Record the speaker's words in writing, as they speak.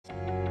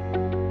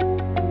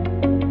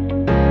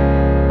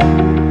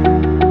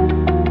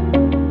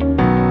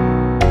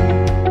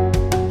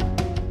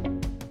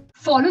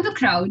Follow the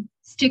crowd,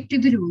 stick to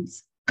the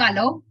rules,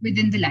 color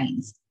within the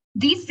lines.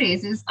 These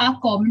phrases are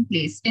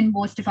commonplace in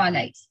most of our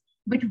lives,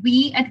 but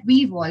we at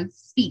WeVolve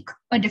speak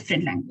a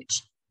different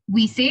language.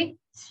 We say,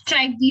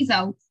 strike these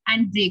out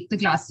and break the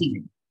glass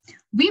ceiling.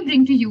 We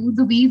bring to you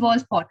the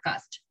WeVolve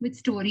podcast with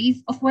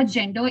stories of what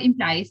gender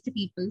implies to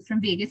people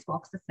from various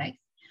walks of life.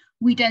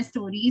 We tell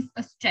stories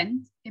of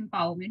strength,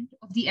 empowerment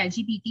of the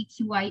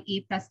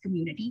LGBTQIA plus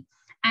community,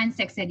 and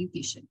sex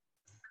education.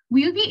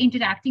 We'll be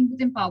interacting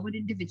with empowered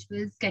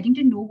individuals, getting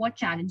to know what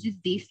challenges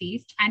they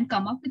faced, and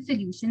come up with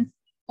solutions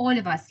all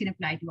of us can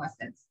apply to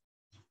ourselves.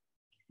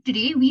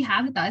 Today, we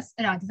have with us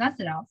Aradhita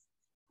Saraf,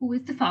 who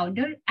is the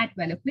founder at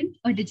Weloquent,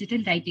 a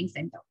digital writing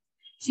center.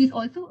 She's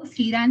also a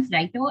freelance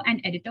writer and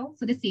editor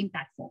for the same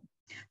platform.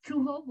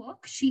 Through her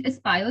work, she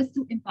aspires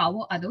to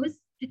empower others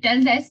to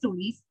tell their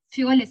stories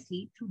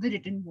fearlessly through the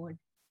written word.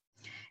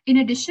 In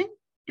addition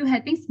to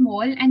helping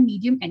small and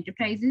medium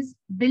enterprises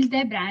build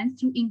their brands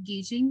through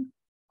engaging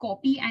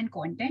copy and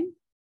content,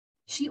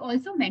 she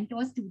also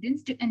mentors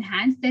students to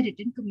enhance their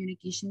written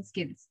communication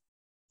skills,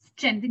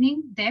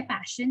 strengthening their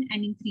passion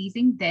and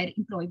increasing their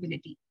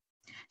employability.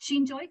 She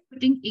enjoys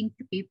putting ink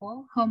to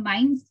paper, her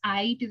mind's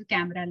eye to the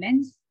camera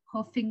lens,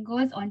 her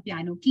fingers on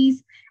piano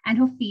keys, and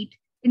her feet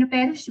in a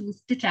pair of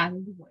shoes to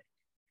travel the world.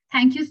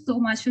 Thank you so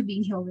much for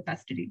being here with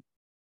us today.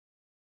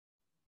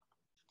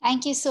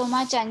 Thank you so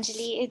much,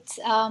 Anjali. It's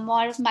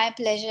more of my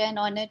pleasure and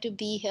honor to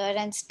be here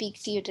and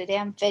speak to you today.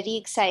 I'm very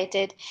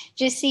excited.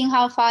 Just seeing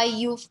how far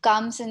you've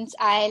come since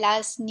I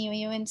last knew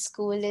you in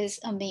school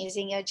is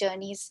amazing. Your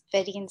journey is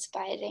very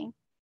inspiring.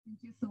 Thank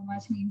you so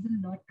much. Means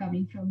a lot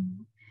coming from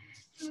you.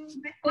 So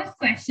my first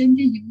question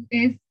to you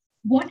is,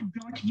 what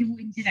brought you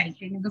into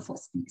writing in the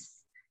first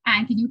place?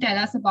 And can you tell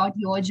us about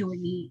your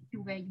journey to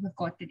where you have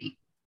got today?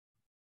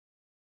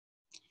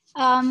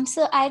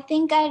 So I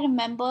think I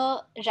remember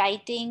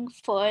writing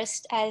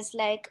first as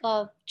like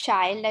a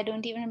child. I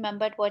don't even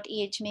remember at what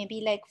age,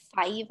 maybe like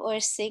 5 or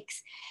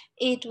 6.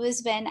 It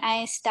was when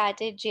I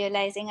started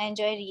realizing I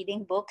enjoy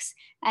reading books,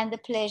 and the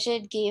pleasure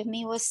it gave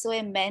me was so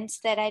immense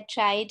that I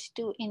tried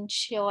to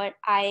ensure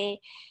I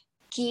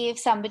gave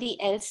somebody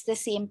else the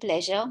same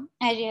pleasure.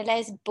 I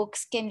realized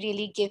books can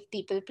really give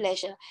people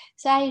pleasure.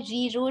 So I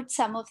rewrote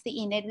some of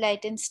the Enid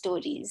Blyton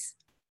stories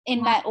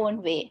in my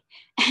own way.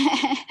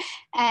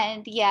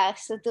 And yeah,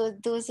 so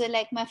those are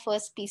like my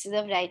first pieces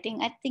of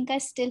writing. I think I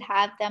still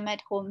have them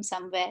at home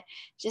somewhere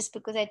just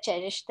because I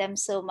cherish them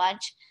so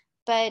much.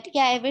 But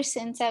yeah, ever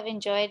since I've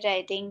enjoyed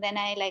writing, then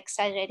I like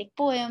started writing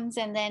poems,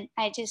 and then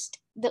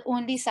the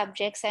only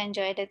subjects I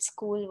enjoyed at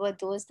school were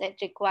those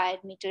that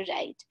required me to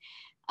write.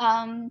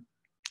 And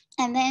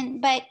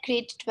then by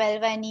grade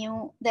 12, I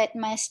knew that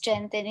my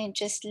strength and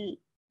interest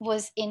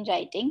was in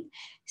writing.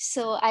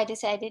 So I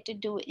decided to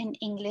do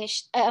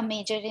a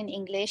major in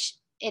English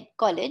at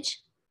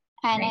college.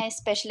 And I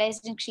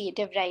specialized in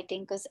creative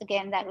writing because,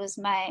 again, that was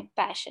my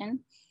passion.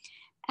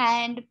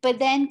 But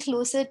then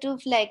closer to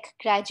like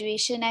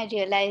graduation, I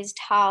realized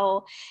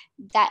how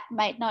that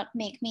might not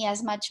make me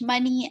as much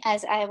money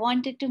as I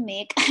wanted to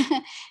make.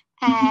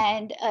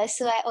 And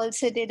so I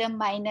also did a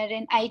minor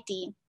in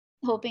IT,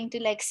 hoping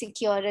to like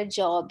secure a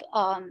job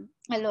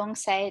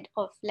alongside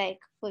of like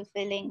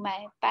fulfilling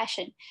my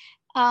passion.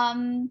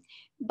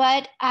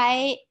 But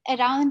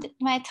around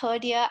my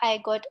third year, I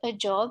got a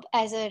job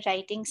as a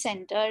writing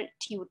center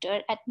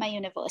tutor at my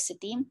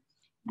university.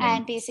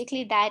 And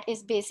basically that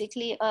is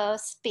basically a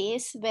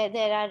space where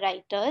there are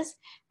writers,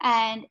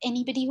 and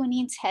anybody who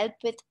needs help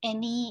with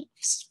any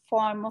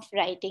form of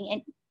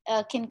writing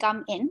and can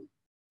come in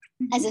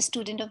as a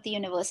student of the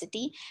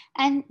university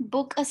and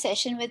book a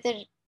session with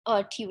a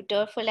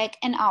tutor for like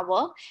an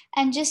hour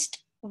and just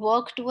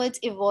work towards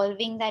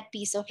evolving that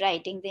piece of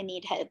writing they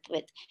need help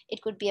with.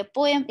 It could be a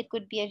poem, it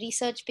could be a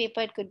research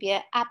paper, it could be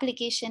an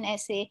application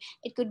essay,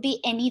 it could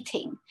be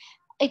anything.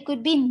 It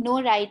could be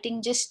no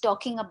writing, just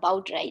talking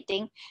about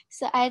writing.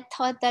 So I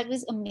thought that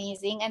was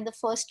amazing. And the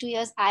first 2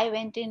 years I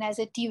went in as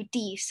a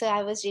tutee. So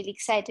I was really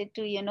excited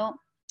to,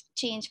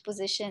 change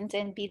positions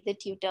and be the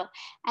tutor.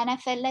 And I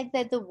felt like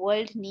that the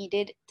world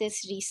needed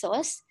this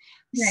resource.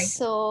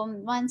 So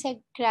once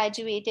I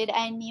graduated,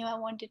 I knew I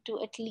wanted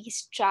to at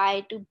least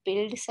try to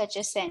build such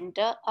a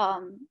center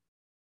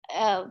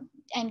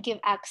and give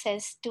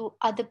access to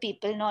other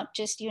people, not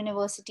just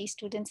university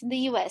students in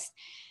the US.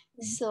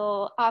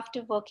 So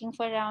after working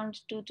for around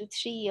 2 to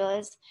 3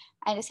 years,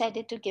 I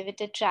decided to give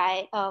it a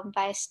try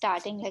by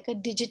starting like a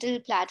digital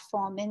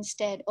platform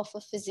instead of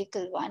a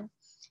physical one.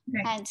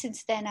 And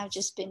since then, I've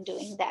just been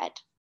doing that.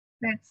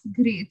 That's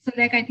great. So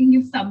like, I think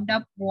you've summed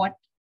up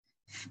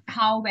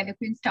how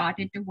Weloquent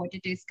started to what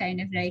it is kind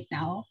of right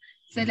now.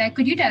 So like,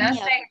 could you tell us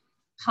like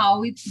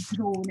how it's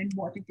grown and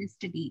what it is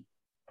today?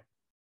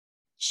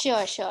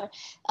 Sure. So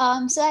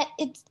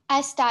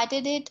I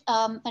started it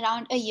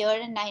around a year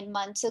and 9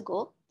 months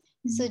ago.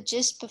 So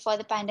just before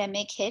the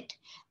pandemic hit.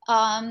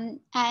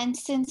 And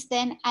since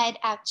then,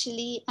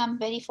 I'm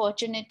very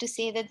fortunate to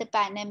say that the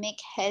pandemic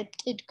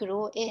helped it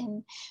grow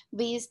in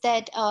ways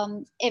that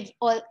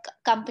all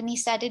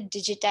companies started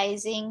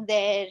digitizing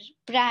their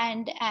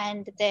brand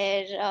and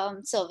their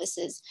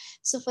services.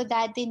 So for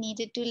that, they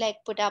needed to like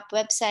put up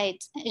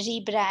websites,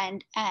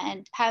 rebrand,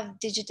 and have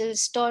digital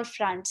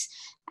storefronts.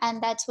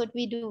 And that's what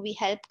we do. We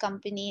help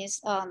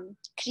companies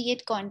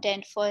create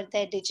content for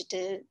their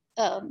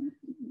um,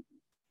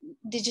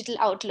 digital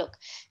outlook.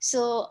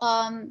 So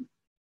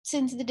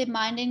since the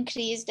demand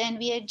increased and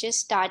we had just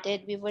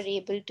started, we were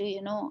able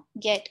to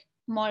get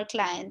more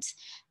clients.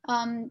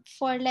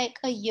 For like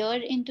a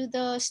year into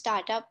the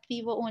startup,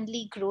 we were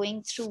only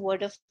growing through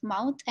word of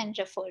mouth and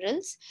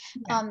referrals.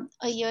 Yeah.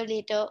 A year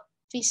later,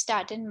 we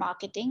started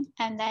marketing,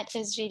 and that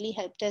has really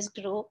helped us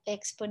grow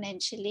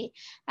exponentially.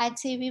 I'd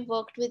say we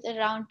worked with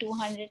around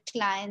 200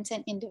 clients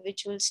and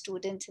individual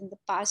students in the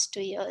past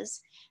 2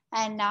 years,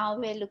 and now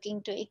we're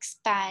looking to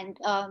expand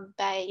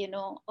by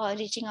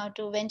reaching out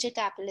to venture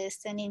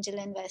capitalists and angel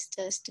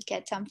investors to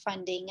get some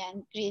funding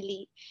and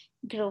really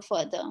grow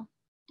further.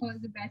 All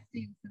the best to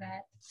you for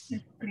that.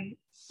 That's great.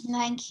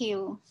 Thank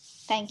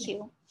Yeah.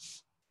 you.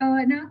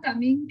 Now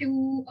coming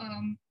to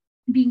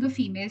being a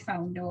female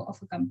founder of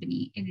a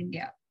company in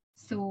India.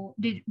 So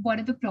what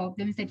are the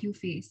problems that you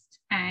faced?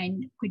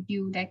 And could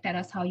you like tell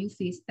us how you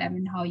faced them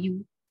and how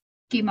you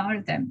came out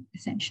of them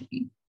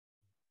essentially?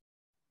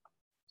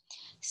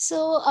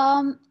 So,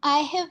 I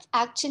have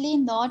actually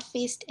not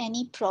faced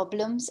any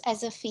problems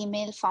as a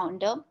female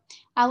founder.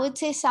 I would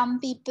say some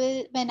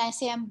people, when I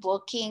say I'm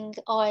working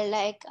or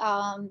like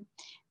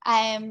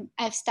I've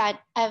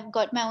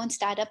got my own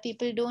startup,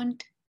 people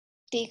don't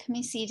take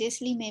me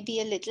seriously,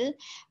 maybe a little.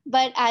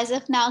 But as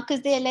of now,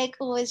 because they're like,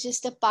 oh, it's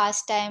just a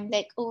pastime,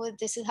 like, oh,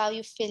 this is how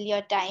you fill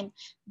your time.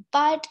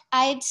 But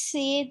I'd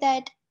say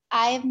that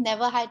I've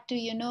never had to,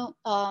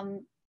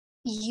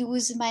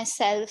 use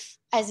myself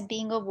as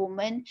being a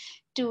woman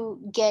to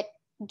get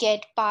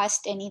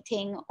past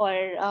anything, or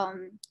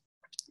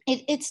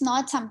it's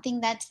not something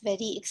that's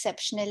very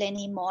exceptional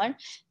anymore.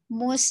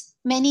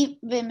 Many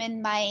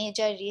women my age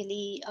are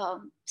really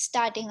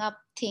starting up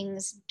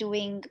things,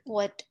 doing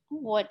what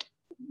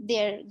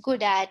they're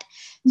good at.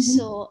 Mm-hmm.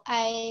 So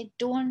I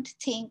don't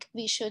think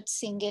we should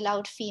single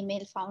out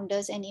female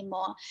founders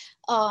anymore,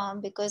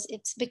 because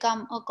it's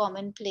become a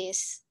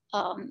commonplace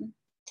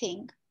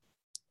thing.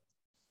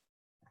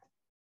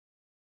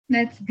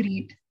 That's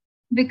great.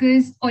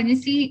 Because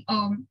honestly,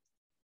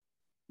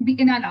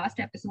 in our last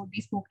episode,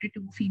 we spoke to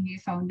two female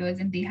founders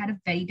and they had a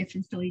very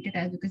different story to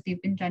tell because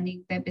they've been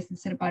running their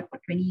business for about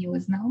 20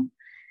 years now.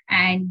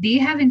 And they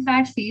have, in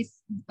fact,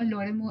 faced a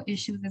lot of more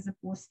issues as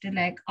opposed to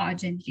like our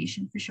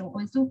generation for sure.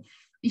 Also,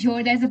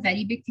 here there's a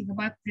very big thing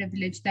about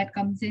privilege that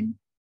comes in.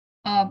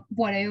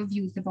 What are your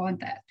views about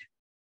that?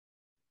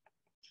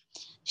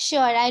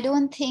 Sure, I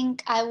don't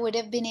think I would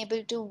have been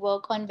able to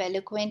work on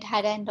Weloquent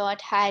had I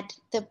not had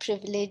the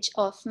privilege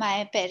of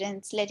my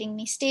parents letting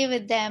me stay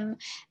with them.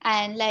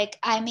 And like,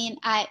 I mean,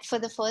 for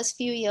the first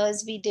few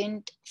years,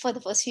 for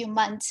the first few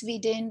months, we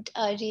didn't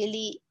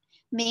really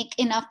make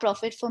enough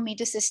profit for me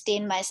to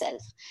sustain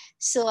myself.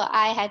 So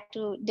I had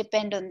to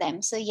depend on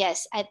them. So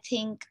yes, I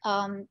think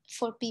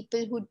for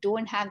people who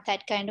don't have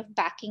that kind of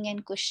backing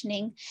and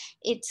cushioning,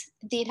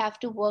 they'd have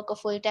to work a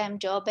full-time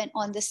job and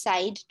on the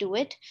side do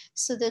it,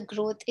 so the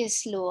growth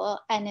is slower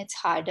and it's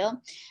harder.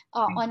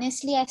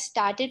 Honestly, I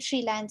started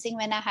freelancing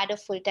when I had a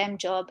full-time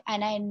job,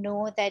 and I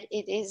know that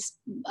it is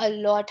a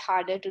lot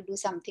harder to do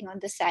something on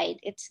the side.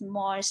 It's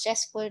more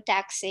stressful,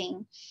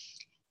 taxing.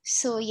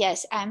 So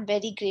yes, I'm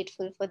very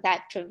grateful for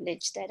that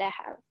privilege that I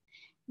have.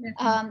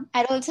 Definitely.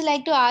 I'd also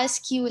like to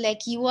ask you,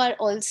 like, you are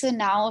also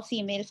now a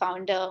female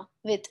founder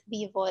with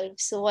WeVolve.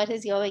 So what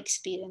has your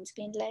experience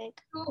been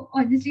like? So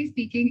honestly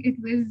speaking, it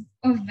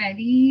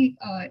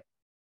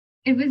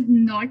was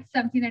not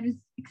something that was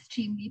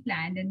extremely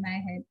planned in my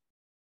head.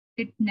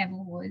 It never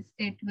was.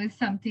 It was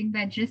something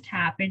that just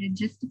happened. It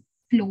just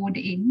flowed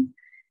in.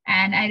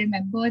 And I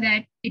remember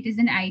that it is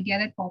an idea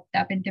that popped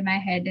up into my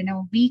head. And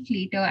a week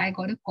later, I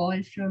got a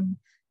call from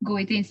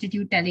Goethe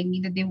Institute telling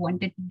me that they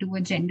wanted to do a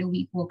gender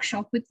week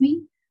workshop with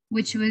me,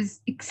 which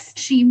was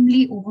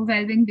extremely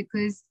overwhelming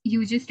because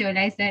you just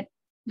realize that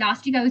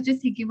last week I was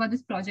just thinking about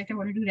this project I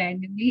want to do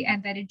randomly,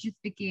 and that it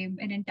just became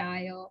an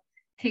entire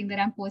thing that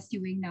I'm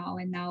pursuing now.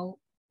 And now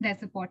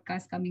there's a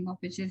podcast coming up,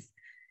 which is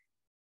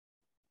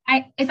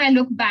if I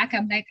look back,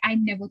 I'm like, I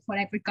never thought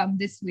I would come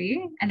this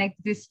way and like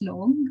this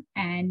long.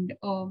 And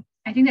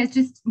I think there's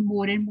just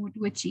more and more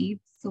to achieve.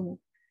 So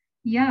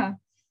yeah,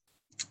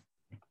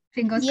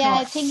 fingers Yeah, I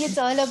crossed. think it's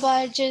all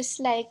about just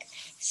like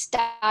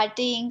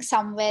starting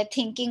somewhere,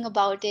 thinking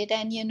about it,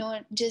 and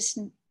just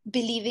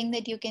believing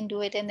that you can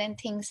do it, and then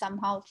things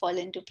somehow fall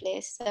into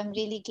place. So I'm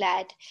really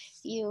glad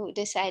you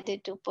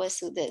decided to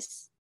pursue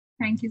this.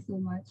 Thank you so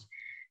much.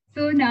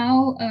 So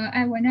now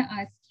I want to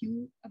ask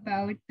you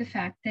about the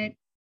fact that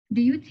do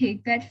you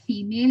think that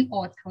female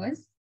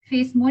authors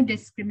face more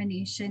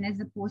discrimination as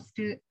opposed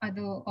to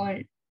other or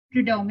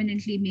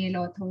predominantly male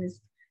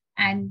authors?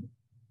 And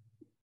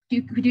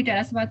could you tell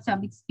us about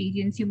some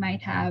experience you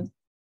might have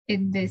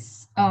in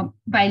this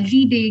while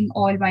reading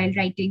or while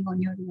writing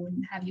on your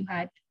own? Have you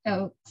had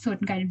a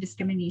certain kind of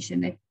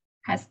discrimination that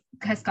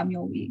has come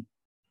your way?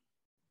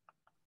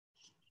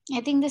 I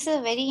think this is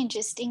a very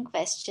interesting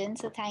question.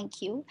 So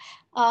thank you.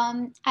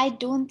 I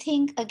don't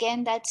think,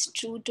 again, that's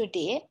true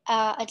today.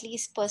 At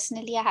least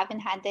personally, I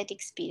haven't had that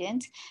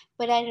experience.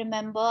 But I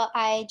remember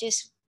I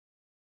just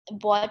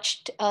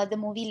watched the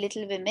movie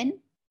Little Women.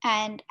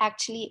 And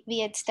actually, we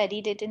had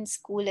studied it in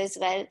school as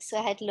well. So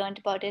I had learned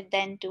about it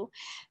then too.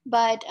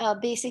 But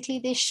basically,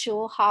 they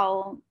show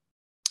how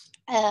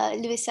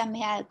Louisa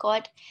May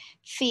Alcott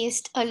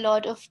faced a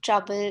lot of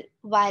trouble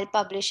while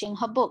publishing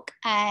her book,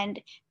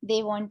 and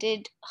they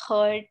wanted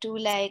her to,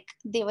 like,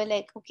 they were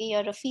like, okay,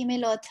 you're a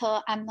female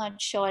author, I'm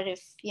not sure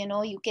if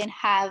you can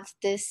have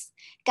this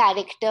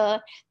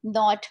character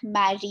not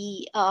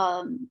marry.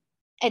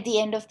 At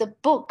the end of the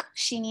book,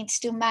 she needs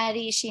to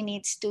marry,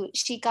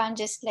 she can't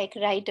just like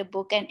write a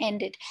book and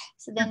end it.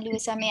 So then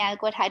Louisa May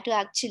Alcott had to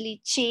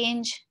actually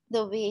change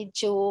the way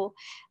Joe,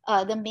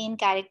 the main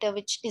character,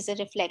 which is a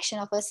reflection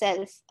of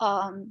herself,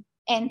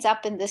 ends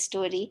up in the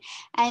story.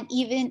 And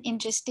even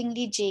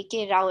interestingly,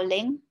 J.K.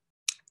 Rowling.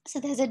 So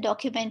there's a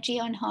documentary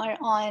on her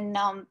on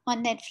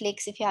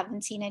Netflix. If you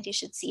haven't seen it, you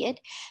should see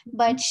it.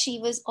 But she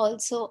was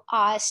also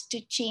asked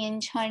to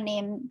change her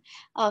name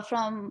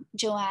from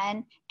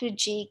Joanne to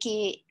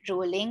J.K.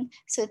 Rowling,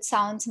 so it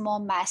sounds more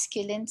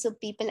masculine. So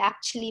people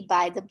actually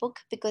buy the book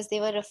because they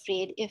were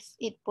afraid if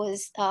it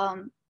was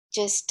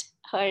just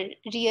her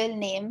real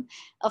name,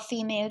 a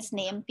female's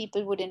name,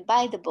 people wouldn't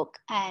buy the book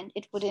and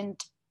it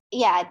wouldn't.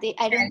 Yeah,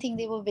 I don't think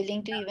they were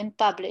willing to even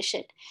publish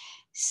it.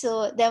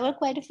 So there were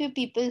quite a few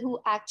people who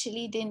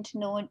actually didn't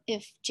know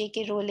if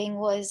J.K. Rowling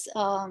was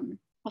a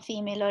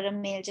female or a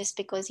male, just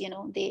because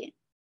they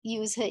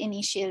use her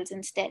initials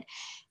instead.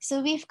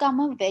 So we've come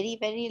a very,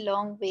 very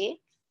long way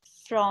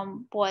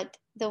from what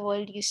the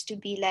world used to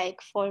be like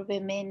for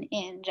women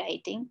in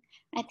writing.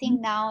 I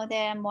think now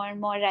there are more and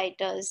more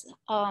writers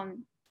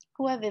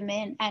who are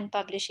women and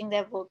publishing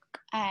their work,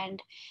 and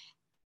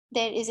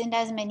there isn't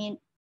as many.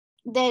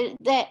 There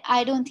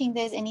I don't think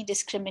there's any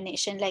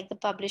discrimination. Like, the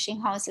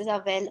publishing houses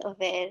are well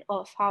aware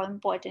of how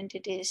important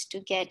it is to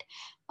get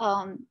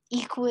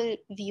equal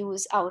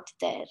views out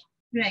there.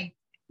 Right,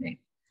 right.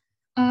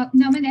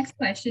 Now, my next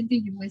question to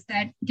you is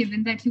that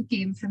given that you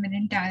came from an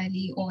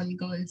entirely all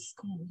girls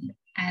school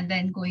and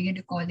then going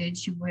into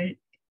college, you were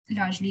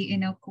largely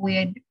in a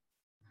co-ed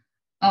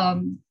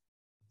um,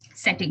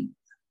 setting.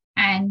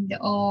 And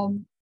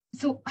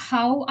so,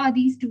 how are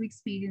these two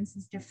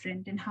experiences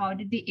different, and how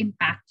did they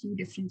impact you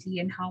differently,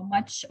 and how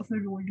much of a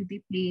role do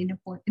they play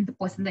in the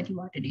person that you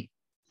are today?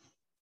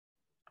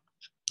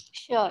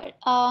 Sure.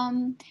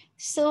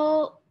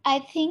 So I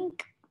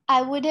think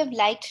I would have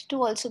liked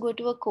to also go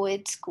to a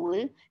co-ed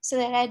school so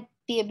that I'd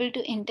be able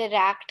to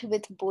interact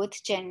with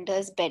both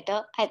genders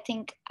better. I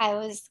think I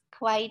was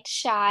quite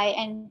shy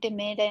and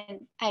timid,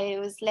 and I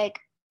was like,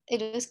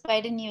 it was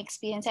quite a new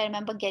experience. I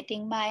remember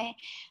getting my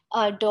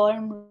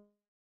dorm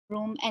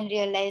room and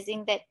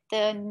realizing that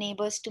the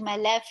neighbors to my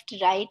left,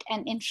 right,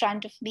 and in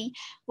front of me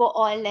were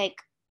all like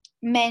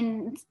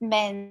men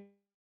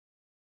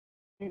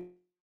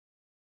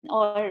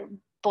or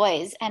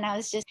boys, and I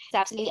was just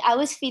absolutely, I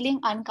was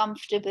feeling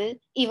uncomfortable,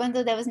 even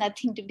though there was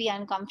nothing to be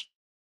uncomfortable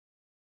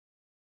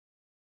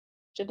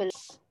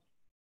about.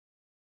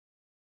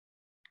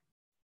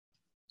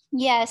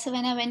 Yeah, so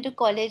when I went to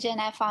college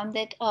and I found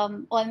that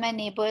all my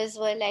neighbors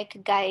were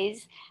like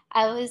guys,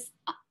 I was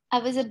I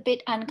was a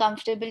bit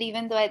uncomfortable,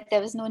 even though there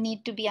was no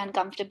need to be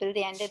uncomfortable.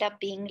 They ended up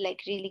being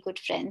like really good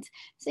friends.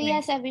 So Right.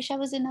 yes, I wish I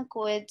was in a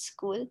co-ed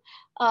school,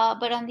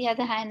 but on the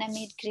other hand, I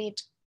made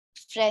great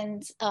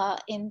friends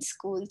in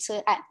school,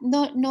 so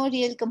no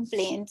real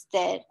complaints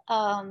there.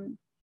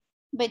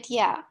 But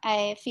yeah,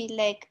 I feel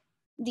like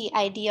the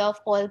idea of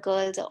all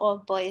girls or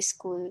boys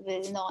school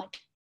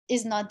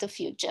is not the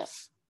future.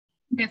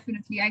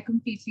 Definitely, I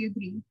completely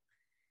agree.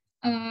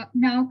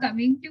 Now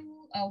coming to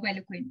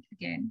Weloquent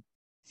again.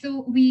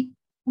 So we've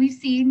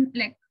seen,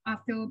 like,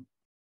 after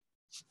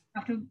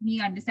me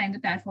understanding the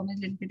platform a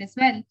little bit as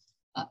well,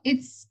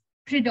 it's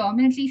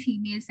predominantly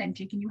female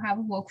centric, and you have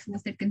a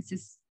workforce that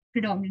consists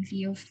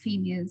predominantly of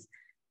females.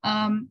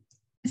 Um,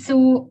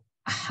 so,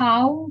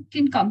 how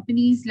can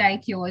companies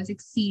like yours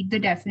exceed the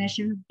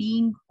definition of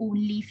being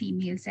only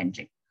female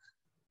centric?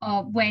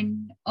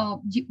 When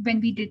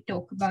we did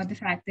talk about the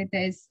fact that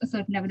there's a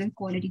certain level of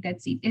quality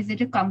that's seen, is it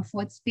a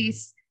comfort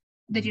space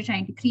that you're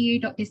trying to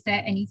create, or is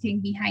there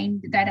anything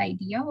behind that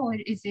idea, or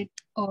is it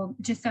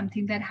just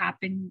something that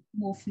happened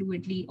more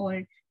fluidly,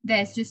 or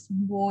there's just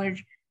more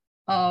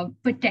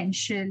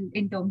potential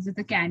in terms of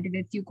the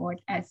candidates you got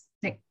as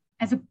a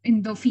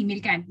in the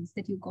female candidates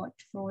that you got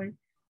for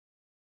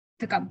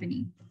the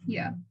company?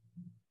 Yeah.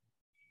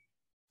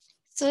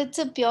 So it's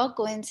a pure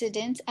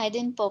coincidence. I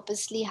didn't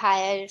purposely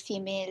hire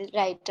female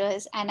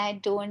writers, and I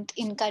don't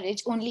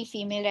encourage only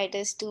female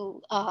writers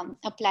to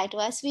apply to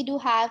us. We do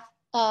have,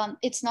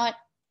 it's not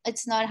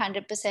it's not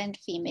 100%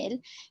 female.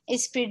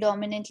 It's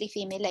predominantly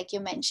female, like you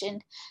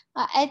mentioned.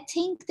 I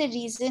think the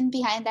reason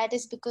behind that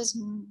is because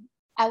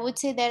I would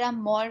say there are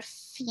more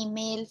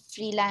female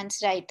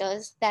freelance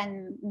writers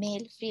than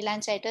male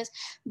freelance writers,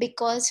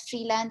 because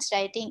freelance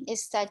writing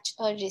is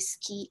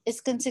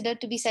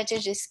considered to be such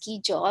a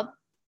risky job.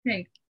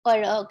 Right. Or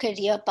a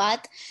career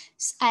path,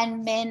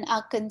 and men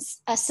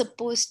are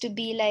supposed to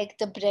be like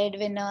the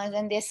breadwinners,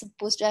 and they're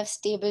supposed to have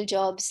stable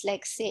jobs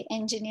like, say,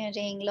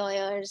 engineering,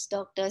 lawyers,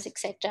 doctors,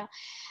 etc.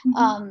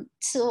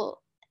 So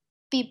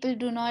people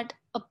do not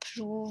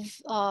approve,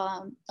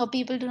 or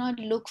people do not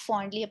look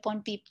fondly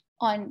upon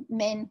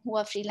men who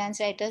are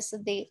freelance writers.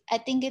 So I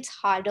think it's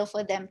harder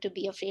for them to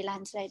be a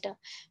freelance writer,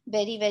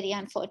 very, very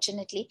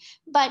unfortunately.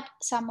 But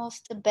some of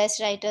the best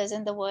writers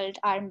in the world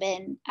are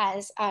men,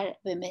 as are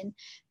women.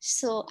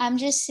 So I'm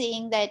just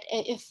saying that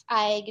if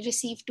I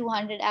receive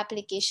 200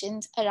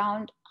 applications,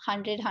 around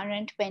 100,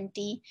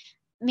 120,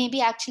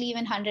 maybe actually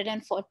even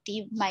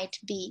 140 might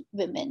be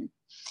women.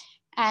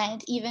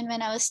 And even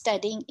when I was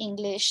studying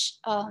English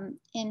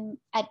in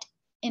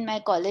my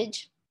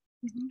college,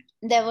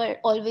 there were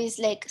always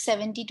like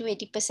 70 to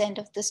 80%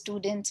 of the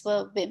students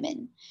were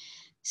women.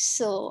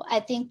 So I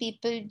think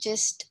people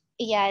just,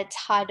 it's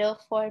harder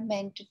for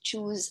men to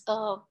choose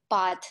a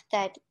path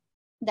that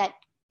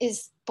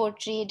is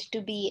portrayed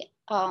to be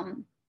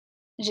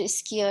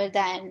riskier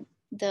than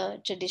the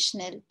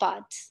traditional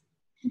paths.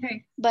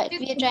 Right. But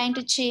we are trying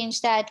to change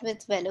that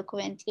with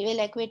Weloquent.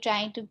 We're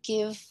trying to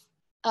give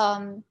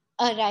a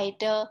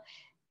writer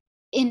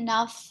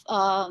enough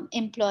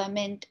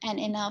employment and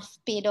enough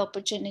paid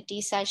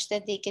opportunity such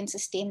that they can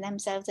sustain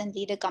themselves and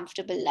lead a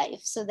comfortable life,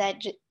 so that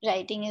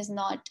writing is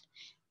not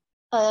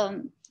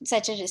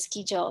such a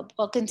risky job,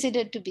 or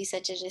considered to be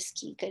such a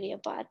risky career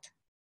path.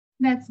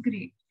 That's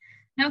great.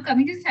 Now,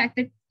 coming to the fact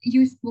that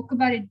you spoke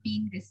about it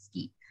being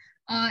risky.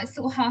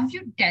 So how have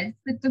you dealt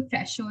with the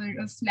pressure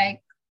of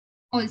like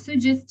also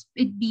just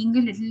it being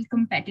a little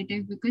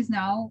competitive? Because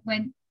now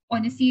when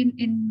honestly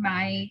in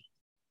my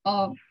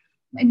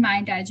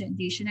entire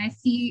generation, I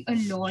see a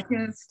lot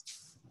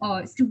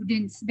of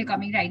students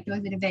becoming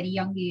writers at a very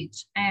young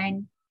age,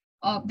 and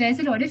there's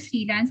a lot of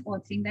freelance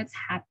authoring that's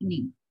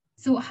happening.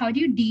 So how do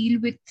you deal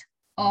with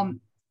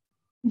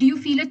do you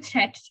feel a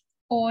threat,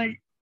 or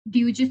do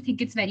you just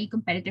think it's very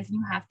competitive and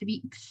you have to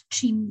be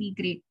extremely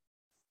great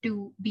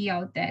to be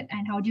out there?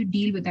 And how do you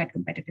deal with that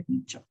competitive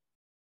nature?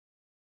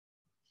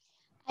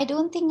 I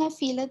don't think I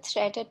feel a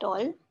threat at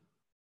all.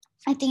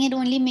 I think it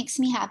only makes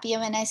me happier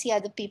when I see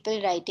other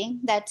people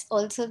writing. That's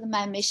also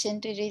my mission,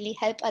 to really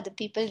help other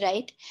people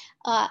write.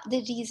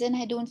 The reason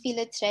I don't feel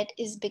a threat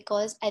is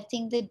because I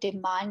think the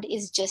demand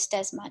is just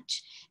as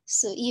much.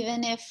 So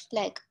even if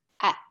like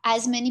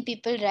as many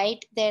people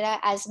write, there are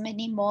as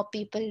many more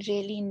people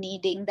really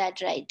needing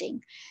that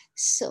writing.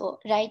 So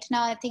right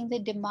now, I think the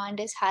demand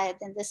is higher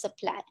than the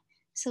supply.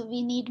 So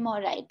we need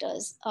more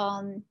writers.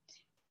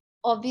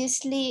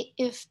 Obviously,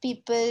 if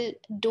people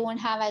don't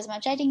have as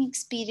much writing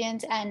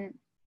experience, and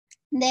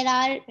there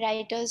are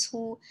writers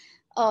who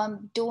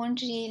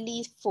don't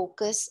really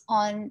focus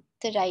on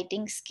the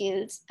writing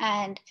skills,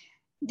 and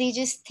they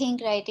just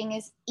think writing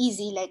is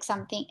easy, like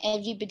something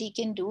everybody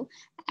can do.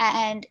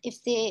 And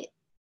if they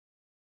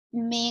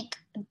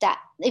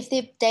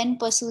then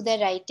pursue their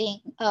writing,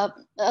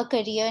 a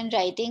career in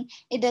writing,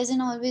 it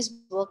doesn't always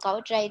work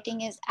out.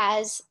 Writing is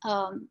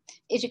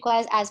it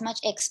requires as much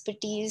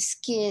expertise,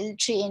 skill,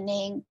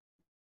 training,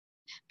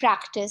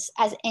 practice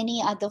as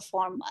any other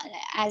form,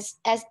 as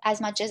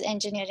much as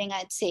engineering,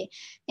 I'd say.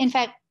 In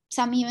fact,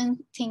 some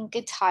even think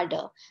it's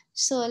harder.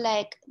 So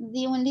like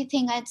the only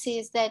thing I'd say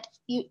is that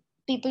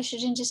people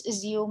shouldn't just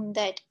assume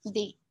that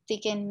they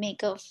can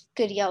make a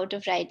career out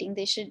of writing.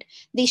 They should,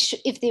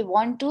 if they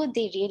want to,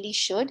 they really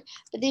should,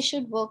 but they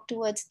should work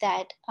towards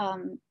that.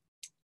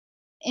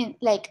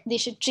 They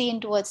should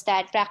train towards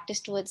that, practice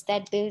towards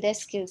that, build their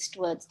skills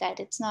towards that.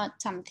 It's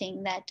not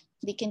something that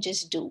they can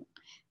just do.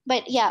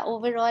 But yeah,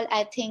 overall,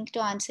 I think,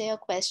 to answer your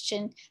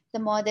question, the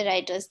more the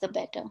writers, the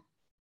better.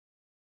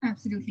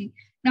 Absolutely.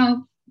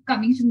 Now,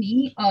 coming to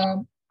me,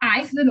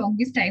 I for the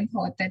longest time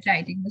thought that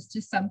writing was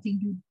just something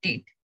you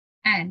did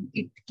and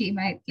it came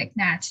out like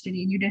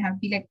naturally and you didn't have to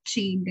be like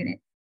trained in it.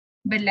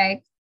 But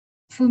like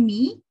for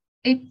me,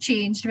 it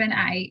changed when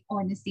I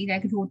honestly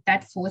like wrote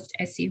that first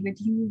essay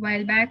with you a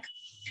while back.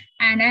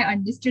 And I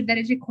understood that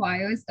it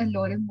requires a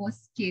lot of more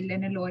skill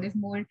and a lot of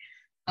more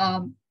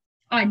um,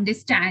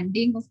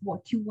 understanding of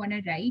what you want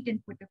to write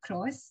and put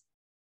across.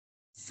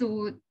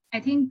 So I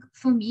think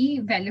for me,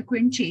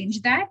 Weloquent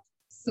changed that.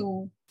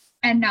 So,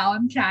 and now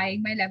I'm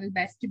trying my level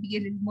best to be a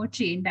little more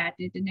trained at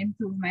it and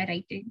improve my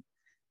writing.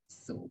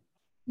 So,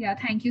 yeah,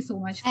 thank you so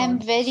much for. I'm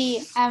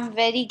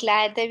very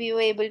glad that we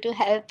were able to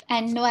help.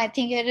 And no, I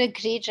think you're a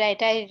great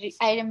writer.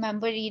 I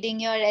remember reading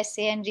your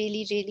essay and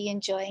really, really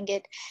enjoying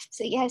it.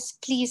 So yes,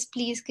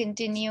 please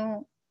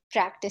continue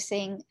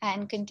practicing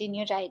and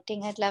continue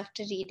writing. I'd love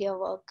to read your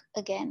work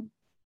again.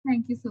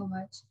 Thank you so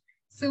much.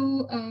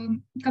 So,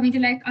 coming to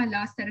like our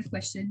last set of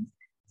questions.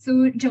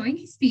 So, drawing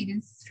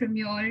experience from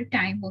your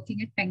time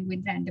working at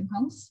Penguin Random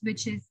House,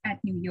 which is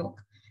at New York,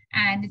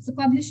 and it's a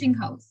publishing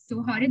house.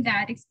 So, how did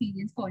that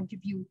experience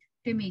contribute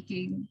to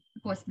making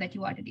the person that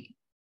you are today?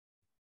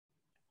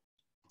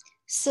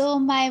 So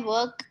my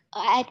work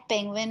at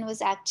Penguin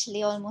was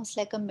actually almost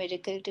like a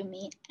miracle to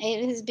me.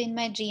 It has been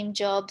my dream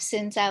job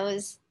since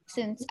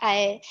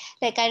I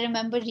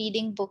remember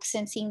reading books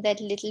and seeing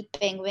that little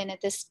penguin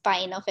at the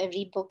spine of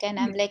every book, and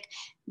I'm Yeah. like,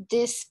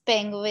 this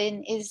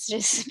penguin is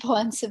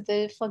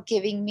responsible for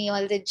giving me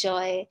all the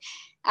joy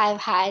I've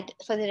had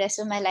for the rest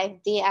of my life.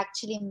 They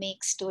actually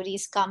make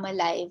stories come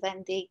alive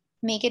and they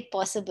make it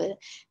possible.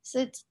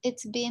 So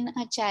it's been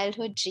a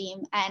childhood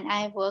dream, and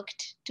I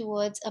worked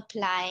towards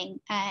applying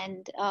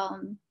and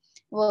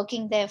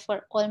working there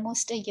for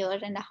almost a year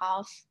and a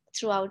half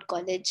throughout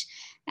college.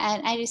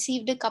 And I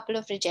received a couple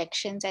of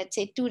rejections. I'd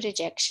say two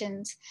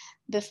rejections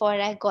before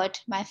I got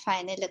my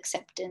final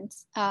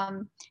acceptance.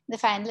 The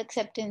final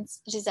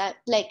acceptance result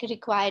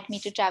required me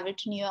to travel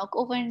to New York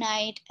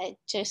overnight. I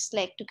just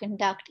like to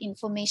conduct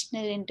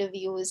informational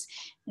interviews,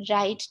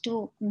 write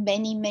to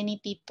many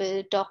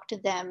people, talk to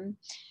them.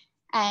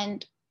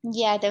 And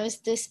yeah, there was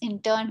this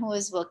intern who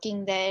was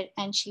working there,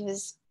 and she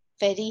was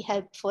very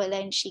helpful,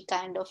 and she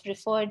kind of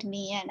referred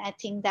me. And I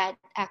think that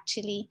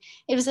actually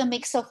it was a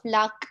mix of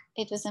luck,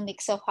 it was a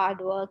mix of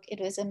hard work,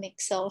 it was a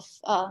mix of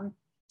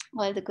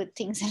all the good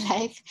things in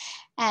life.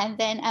 And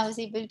then I was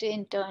able to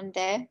intern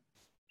there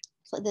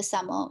for the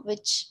summer,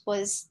 which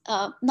was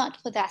not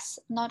for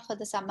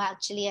the summer,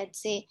 actually. I'd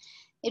say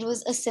it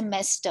was a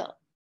semester.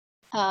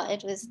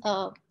 It was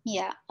a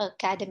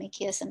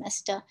academic year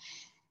semester.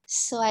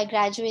 So I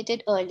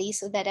graduated early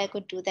so that I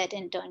could do that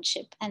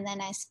internship. And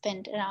then I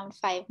spent around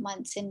 5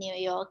 months in New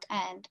York.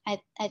 And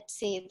I'd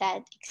say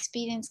that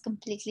experience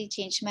completely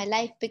changed my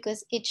life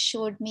because it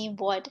showed me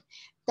what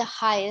the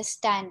highest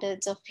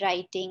standards of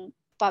writing,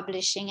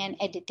 publishing, and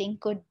editing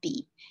could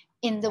be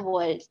in the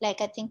world.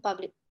 Like, I think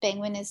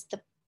Penguin is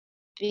the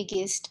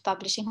biggest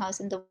publishing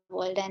house in the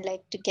world. And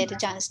like, to get a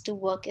chance to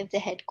work at the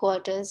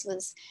headquarters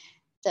was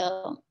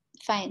the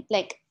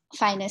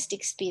finest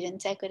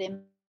experience I could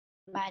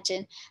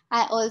imagine.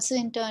 I also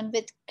interned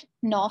with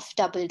North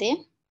Doubleday,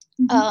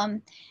 Mm-hmm.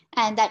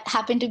 and that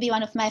happened to be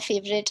one of my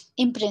favorite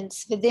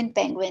imprints within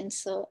Penguin.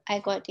 So I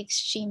got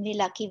extremely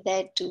lucky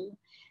there too.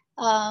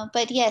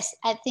 But yes,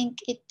 I think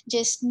it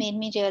just made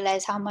me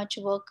realize how much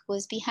work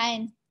goes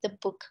behind the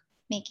book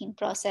making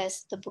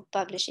process, the book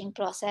publishing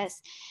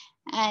process.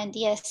 And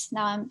yes,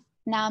 now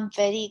I'm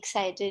very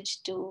excited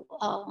to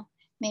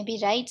maybe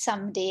write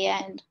someday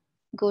and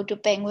go to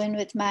Penguin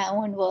with my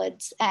own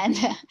words and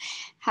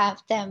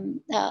have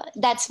them.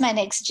 That's my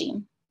next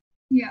dream.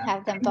 Yeah,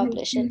 Have them I hope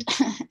publish it.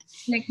 you,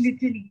 like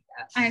literally,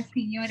 I've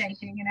seen your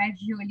writing and I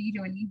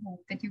really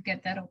hope that you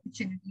get that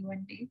opportunity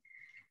one day.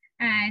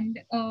 And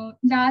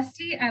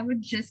lastly, I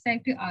would just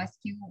like to ask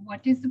you,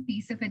 what is the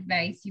piece of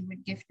advice you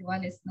would give to our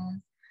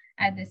listeners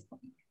at this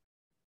point?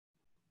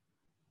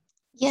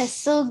 Yes,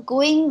 so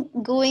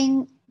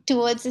going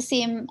towards the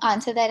same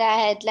answer that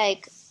I had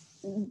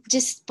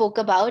just spoke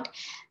about.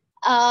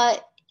 Uh,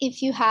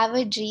 if you have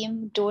a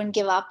dream, don't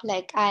give up.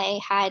 Like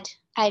I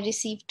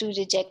received two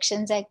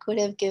rejections. I could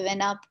have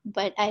given up,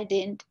 but I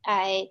didn't.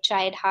 I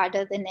tried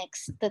harder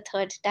the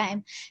third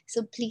time.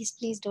 So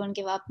please don't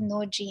give up.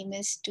 No dream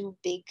is too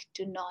big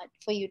to not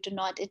for you to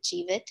not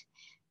achieve it.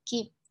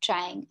 Keep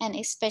trying, and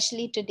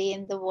especially today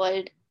in the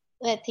world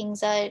where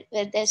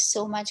there's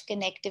so much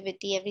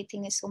connectivity,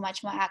 everything is so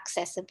much more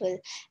accessible,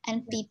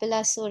 and people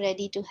are so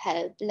ready to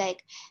help.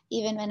 Like,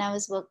 even when I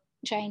was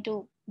trying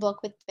to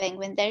work with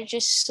Penguin, there are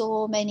just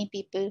so many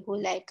people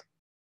who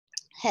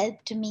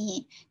helped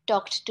me,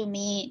 talked to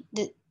me,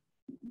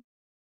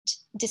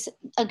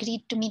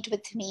 agreed to meet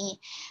with me.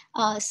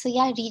 So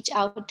yeah, reach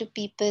out to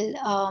people,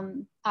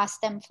 ask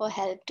them for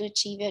help to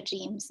achieve your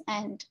dreams,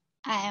 and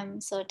I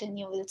am certain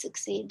you will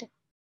succeed.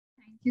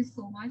 Thank you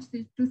so much. So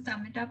to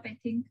sum it up, I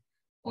think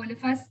all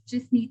of us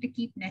just need to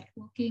keep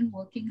networking,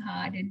 working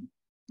hard, and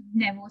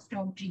never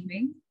stop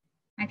dreaming.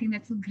 I think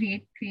that's a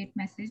great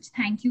message.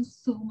 Thank you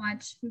so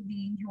much for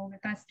being here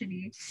with us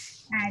today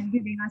and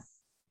giving us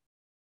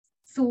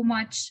so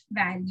much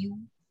value.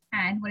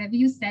 And whatever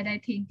you said, I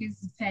think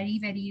is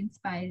very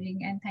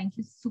inspiring. And thank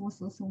you so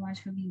much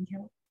for being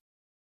here.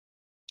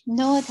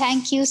 No,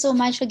 thank you so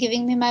much for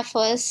giving me my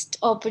first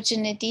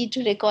opportunity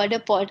to record a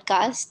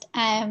podcast.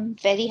 I am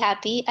very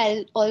happy.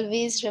 I'll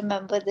always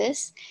remember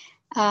this.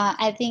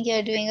 I think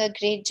you're doing a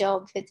great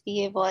job with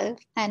WeEvolve,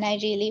 and I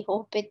really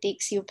hope it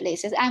takes you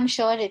places. I'm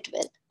sure it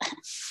will.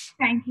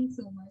 Thank you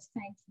so much.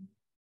 Thank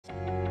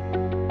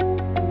you.